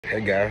Hey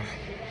guys,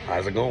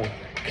 how's it going?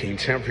 King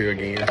Champ here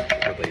again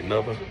with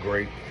another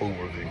great food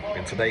review.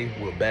 And today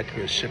we're back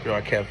here at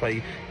Shipyard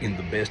Cafe in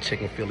the best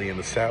chicken Philly in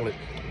the salad,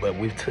 but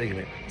we've taken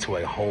it to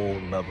a whole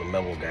nother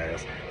level,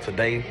 guys.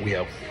 Today we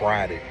have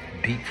fried it,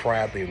 deep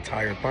fried the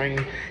entire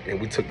thing, and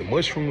we took the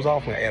mushrooms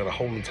off and added a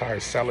whole entire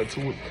salad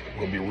to it.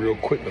 We're gonna be real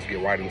quick, let's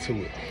get right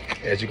into it.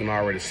 As you can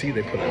already see,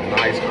 they put a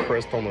nice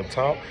crust on the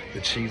top. The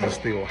cheese is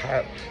still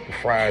hot. The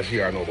fries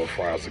here, I know those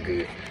fries are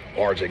good.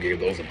 RJ gave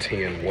those a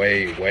 10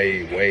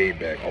 way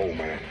back. Oh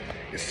man,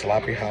 it's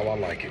sloppy how I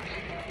like it.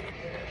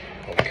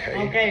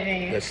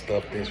 Okay, let's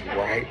stuff this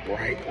right.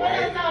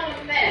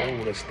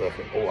 Oh, let's stuff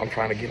it. Oh, I'm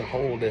trying to get a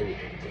hold of it.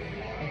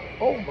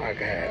 Oh my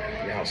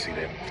God, y'all see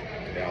that?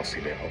 Y'all see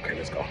that? Okay,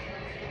 let's go.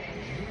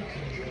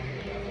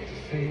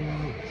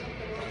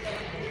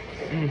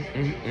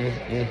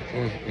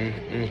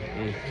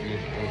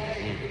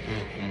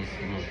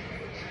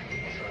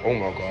 Oh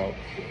my God.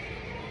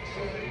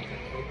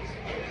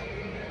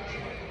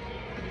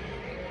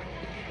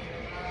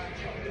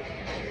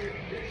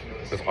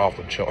 It's off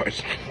the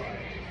charts.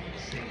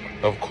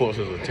 Of course,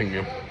 it's a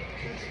 10.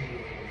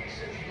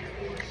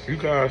 You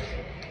guys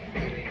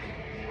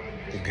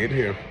get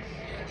here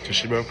to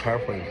Shipyard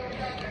Cafe,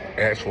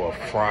 ask for a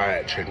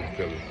fried chicken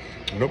Philly.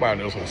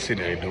 Nobody else in the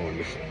city ain't doing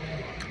this.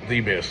 The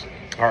best.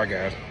 All right,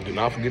 guys. Do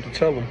not forget to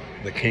tell them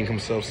the king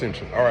himself sent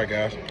you. All right,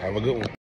 guys. Have a good one.